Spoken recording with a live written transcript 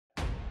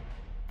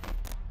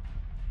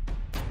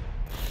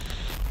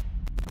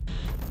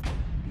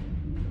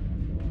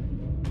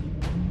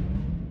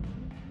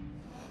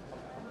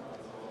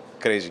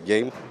crazy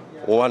game,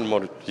 one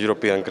more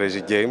European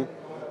crazy game.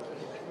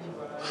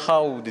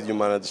 How did you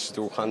manage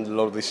to handle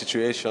all this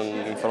situation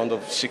in front of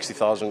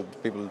 60,000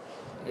 people?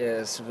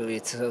 Yes,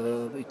 it's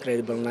an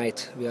incredible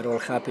night. We are all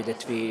happy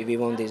that we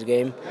won this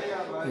game.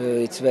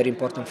 It's very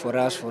important for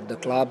us, for the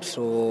club,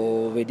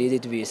 so we did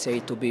it. We say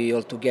to be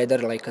all together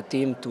like a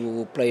team,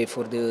 to play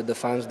for the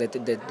fans that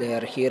they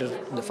are here,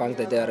 the fans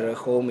that they are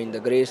home in the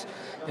Greece,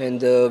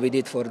 and we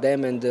did for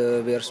them, and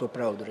we are so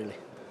proud, really.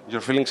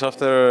 Your feelings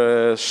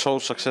after so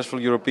successful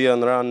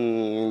European run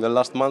in the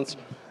last months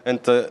and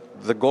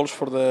the goals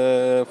for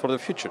the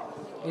future?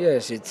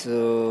 Yes, it's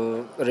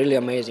really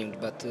amazing,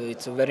 but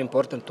it's very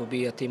important to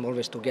be a team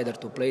always together,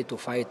 to play, to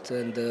fight,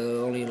 and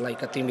only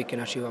like a team we can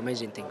achieve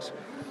amazing things.